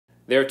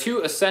There are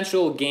two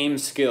essential game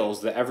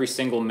skills that every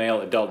single male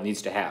adult needs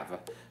to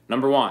have.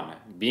 Number one,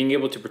 being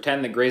able to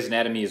pretend that Grey's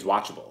Anatomy is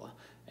watchable.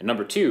 And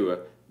number two,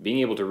 being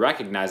able to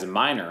recognize a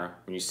minor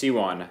when you see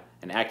one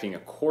and acting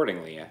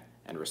accordingly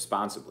and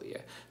responsibly.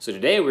 So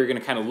today we're going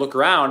to kind of look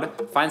around,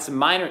 find some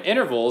minor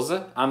intervals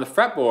on the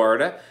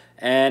fretboard,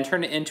 and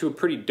turn it into a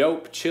pretty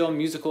dope, chill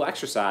musical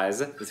exercise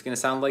that's going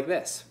to sound like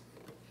this.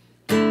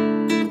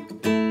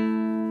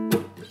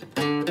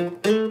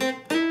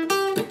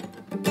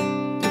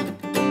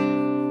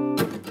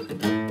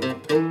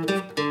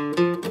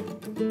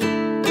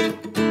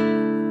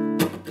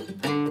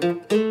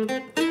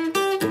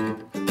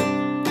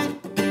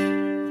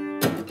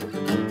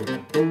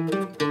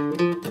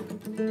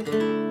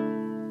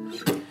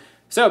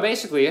 So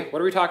basically,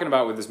 what are we talking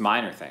about with this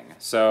minor thing?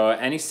 So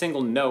any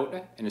single note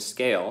in a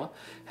scale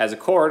has a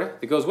chord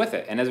that goes with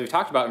it. And as we've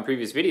talked about in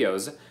previous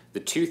videos,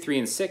 the 2, 3,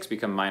 and 6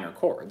 become minor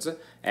chords.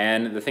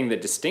 And the thing that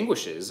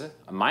distinguishes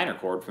a minor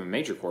chord from a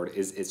major chord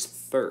is its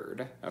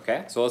third,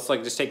 okay? So let's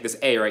just take this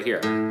A right here.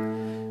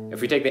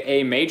 If we take the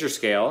A major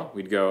scale,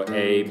 we'd go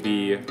A,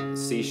 B,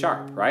 C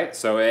sharp, right?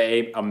 So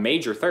a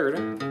major third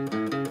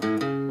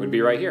would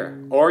be right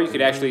here. Or you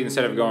could actually,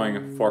 instead of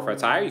going 4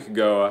 frets higher, you could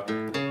go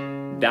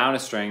down a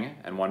string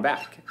and one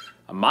back.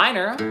 A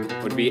minor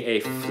would be a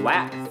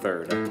flat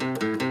third.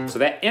 So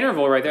that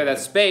interval right there, that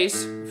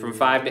space from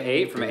 5 to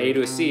 8, from A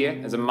to a C,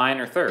 is a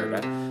minor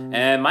third.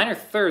 And minor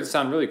thirds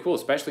sound really cool,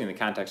 especially in the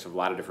context of a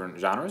lot of different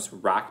genres,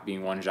 rock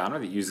being one genre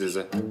that uses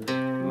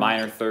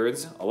minor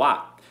thirds a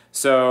lot.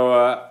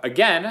 So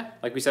again,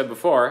 like we said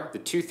before, the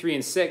 2, 3,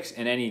 and 6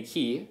 in any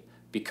key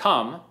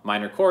become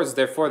minor chords,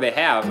 therefore they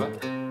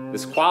have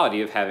this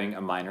quality of having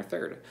a minor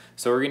third.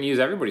 So we're going to use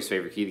everybody's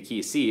favorite key, the key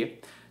of C,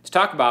 to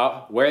talk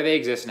about where they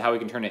exist and how we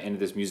can turn it into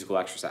this musical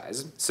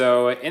exercise.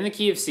 So in the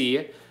key of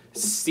C,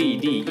 C,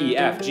 D, E,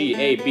 F, G,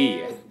 A,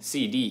 B,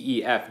 C, D,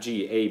 E, F,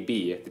 G, A,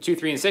 B. The 2,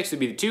 3, and 6 would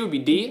be the 2 would be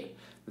D,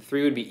 the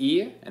 3 would be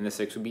E, and the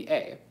 6 would be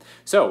A.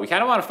 So we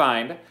kind of want to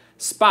find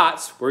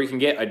spots where we can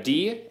get a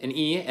D, an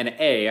E, and an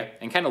A,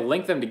 and kind of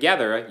link them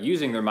together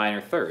using their minor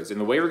thirds.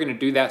 And the way we're going to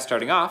do that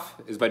starting off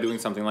is by doing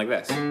something like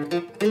this.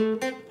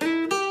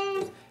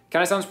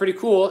 Kind of sounds pretty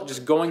cool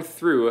just going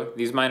through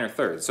these minor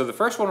thirds. So the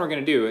first one we're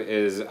going to do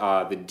is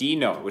the D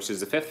note, which is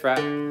the 5th fret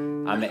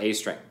on the A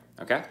string,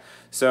 okay?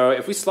 So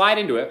if we slide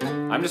into it,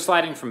 I'm just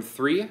sliding from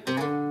 3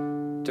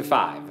 to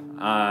 5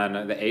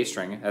 on the A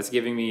string. That's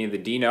giving me the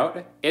D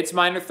note. Its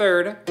minor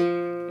third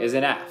is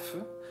an F.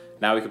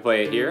 Now we can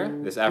play it here,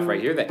 this F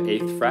right here, the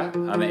 8th fret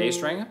on the A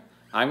string.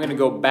 I'm going to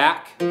go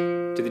back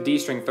to the D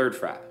string 3rd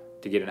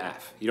fret to get an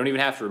F. You don't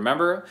even have to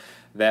remember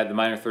that the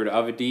minor third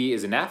of a D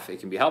is an F.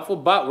 It can be helpful,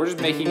 but we're just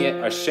making it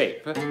a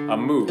shape, a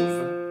move,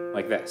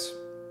 like this.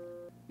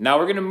 Now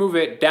we're gonna move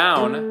it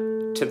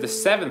down to the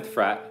 7th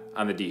fret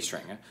on the D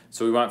string.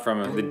 So we went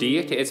from the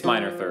D to its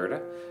minor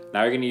third.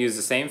 Now we're gonna use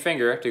the same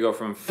finger to go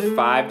from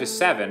 5 to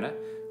 7,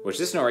 which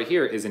this note right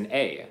here is an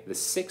A, the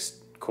 6th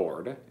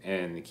chord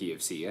in the key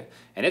of C,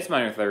 and its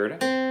minor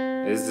third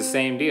is the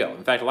same deal.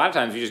 In fact, a lot of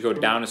times you just go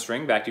down a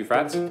string, back 2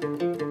 frets,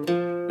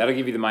 that'll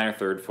give you the minor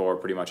third for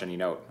pretty much any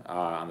note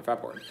on the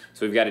fretboard.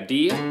 So we've got a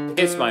D,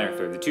 its minor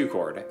third, the 2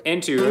 chord,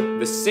 into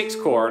the 6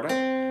 chord,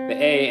 the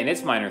A and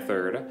its minor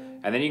third,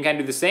 and then you can kind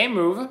of do the same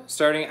move,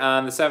 starting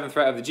on the 7th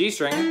fret of the G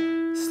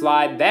string,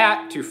 slide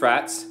that 2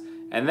 frets,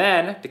 and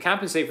then to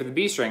compensate for the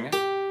B string,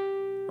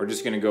 we're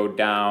just gonna go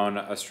down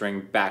a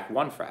string back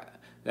 1 fret.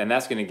 And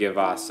that's gonna give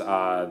us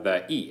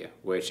the E,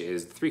 which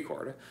is the 3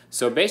 chord.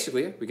 So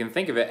basically, we can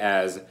think of it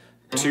as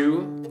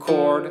 2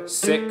 chord,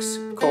 6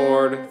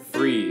 chord,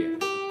 3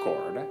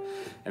 chord.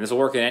 And this will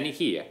work in any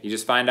key. You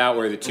just find out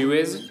where the 2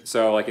 is.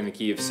 So like in the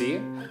key of C,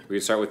 we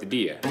can start with the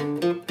D.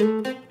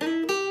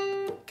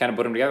 Kind of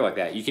put them together like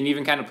that. You can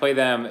even kind of play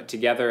them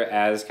together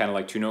as kind of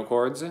like 2-note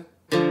chords.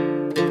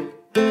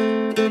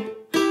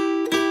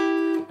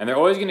 And they're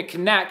always going to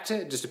connect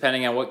just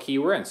depending on what key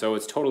we're in. So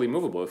it's totally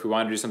movable. If we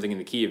want to do something in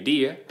the key of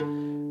D,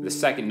 the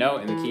 2nd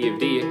note in the key of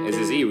D is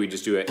this E. We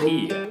just do an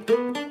E.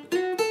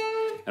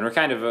 And we're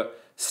kind of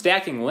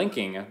stacking,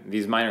 linking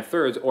these minor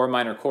thirds or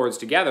minor chords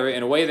together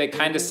in a way that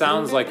kind of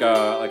sounds like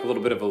a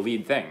little bit of a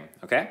lead thing,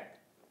 okay?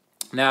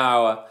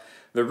 Now,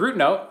 the root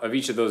note of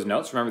each of those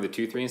notes, remember the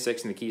 2, 3, and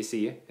 6 in the key of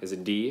C, is a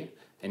D,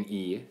 an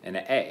E, and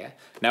an A.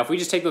 Now, if we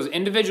just take those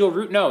individual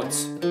root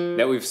notes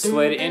that we've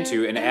slid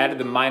into and added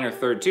the minor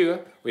third to,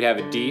 we'd have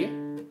a D,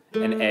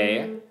 an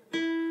A,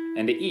 and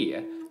an E.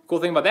 The cool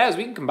thing about that is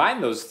we can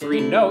combine those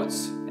 3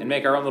 notes and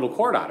make our own little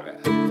chord out of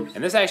it.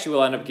 And this actually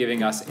will end up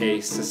giving us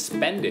a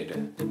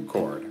suspended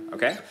chord,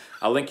 okay?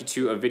 I'll link you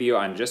to a video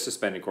on just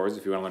suspended chords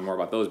if you want to learn more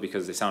about those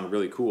because they sound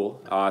really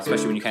cool,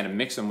 especially when you kind of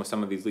mix them with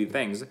some of these lead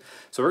things.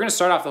 So we're going to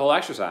start off the whole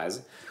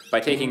exercise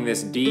by taking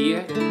this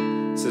D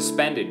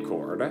suspended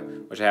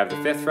chord, which I have the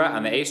 5th fret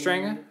on the A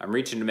string. I'm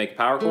reaching to make a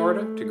power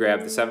chord to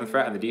grab the 7th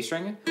fret on the D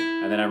string.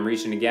 And then I'm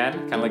reaching again,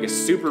 kind of like a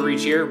super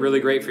reach here,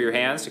 really great for your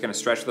hands to kind of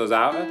stretch those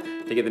out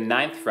to get the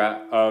 9th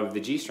fret of the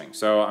G string.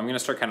 So I'm going to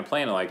start kind of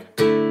playing it like,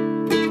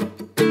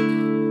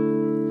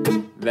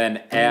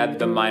 then add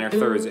the minor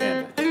thirds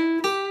in.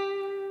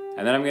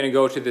 And then I'm going to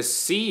go to the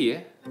C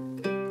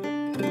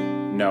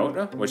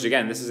note, which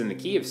again, this is in the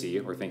key of C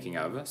we're thinking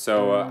of.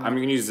 So I'm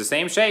going to use the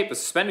same shape, a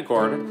suspended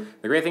chord.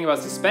 The great thing about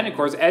suspended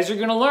chords, as you're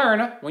going to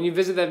learn when you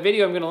visit that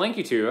video I'm going to link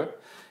you to,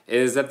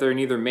 is that they're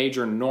neither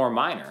major nor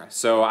minor.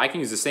 So I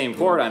can use the same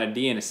chord on a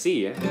D and a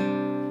C,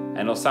 and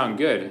it'll sound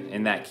good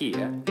in that key,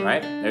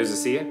 right? There's the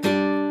C.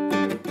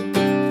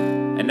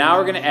 And now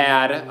we're going to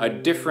add a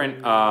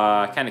different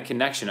kind of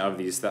connection of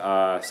these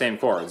same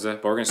chords,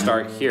 but we're going to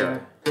start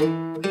here.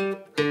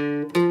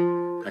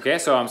 Okay,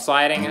 so I'm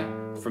sliding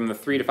from the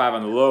 3 to 5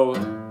 on the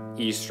low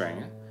E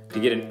string to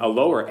get a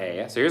lower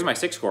A. So here's my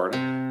 6th chord,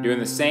 doing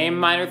the same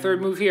minor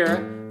third move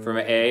here from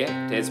an A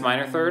to its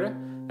minor third.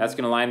 That's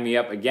going to line me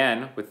up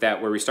again with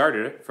that where we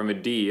started, from a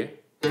D,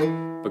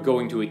 but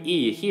going to an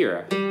E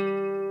here.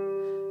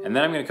 And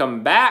then I'm going to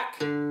come back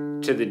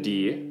to the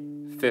D,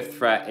 5th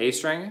fret A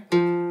string,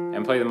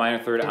 and play the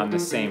minor third on the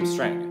same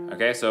string.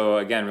 Okay, so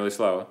again, really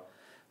slow.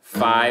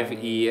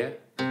 5E,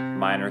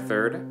 minor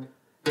third,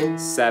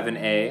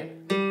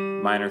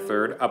 7A, minor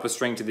third, up a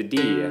string to the D,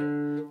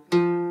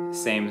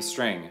 same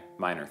string,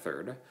 minor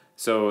third.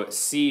 So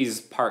C's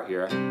part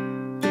here.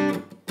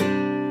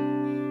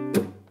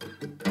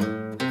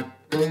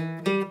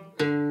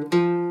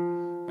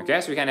 Okay,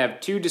 so we kind of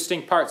have two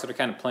distinct parts that are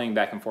kind of playing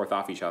back and forth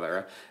off each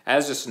other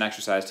as just an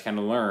exercise to kind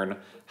of learn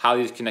how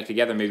these connect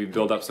together, maybe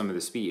build up some of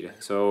the speed.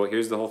 So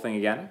here's the whole thing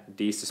again.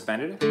 D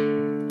suspended.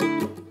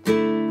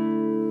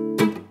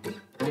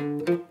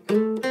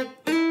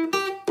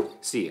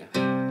 C.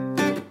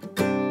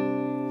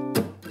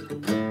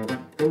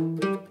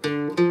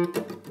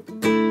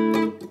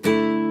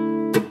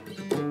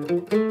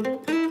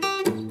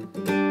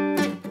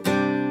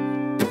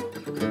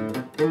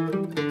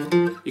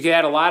 You could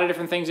add a lot of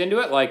different things into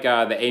it, like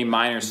the A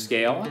minor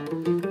scale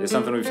is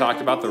something we've talked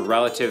about, the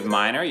relative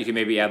minor. You could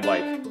maybe add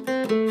like,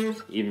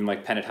 even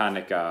like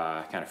pentatonic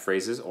kind of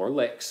phrases or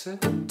licks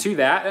to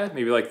that.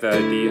 Maybe like the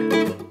D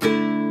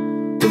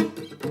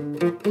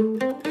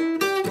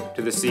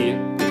to the C.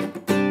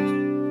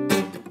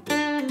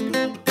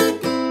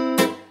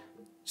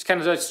 Just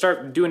kind of like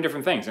start doing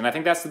different things. And I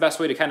think that's the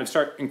best way to kind of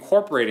start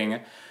incorporating,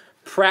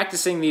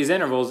 practicing these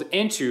intervals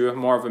into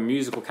more of a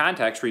musical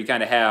context where you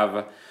kind of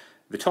have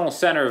the tonal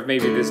center of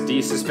maybe this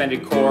D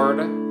suspended chord,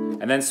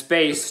 and then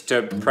space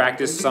to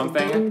practice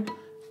something,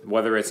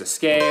 whether it's a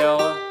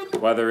scale,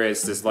 whether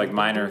it's this like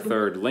minor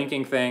third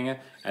linking thing,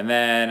 and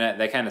then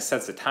that kind of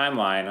sets the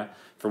timeline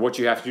for what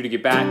you have to do to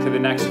get back to the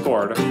next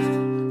chord,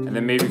 and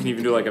then maybe you can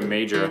even do like a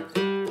major.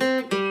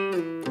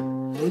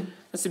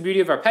 That's the beauty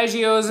of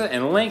arpeggios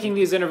and linking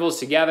these intervals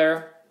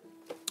together.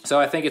 So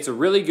I think it's a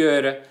really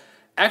good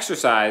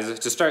exercise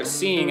to start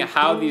seeing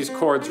how these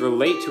chords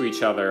relate to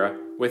each other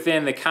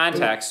within the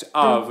context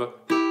of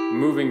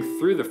moving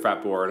through the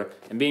fretboard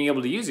and being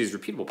able to use these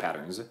repeatable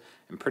patterns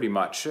in pretty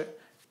much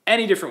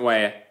any different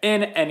way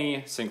in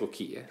any single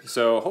key.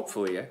 So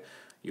hopefully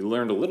you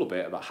learned a little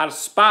bit about how to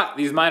spot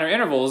these minor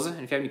intervals,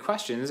 and if you have any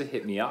questions,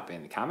 hit me up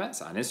in the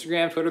comments on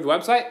Instagram, Twitter, the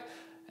website,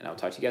 and I'll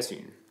talk to you guys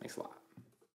soon. Thanks a lot.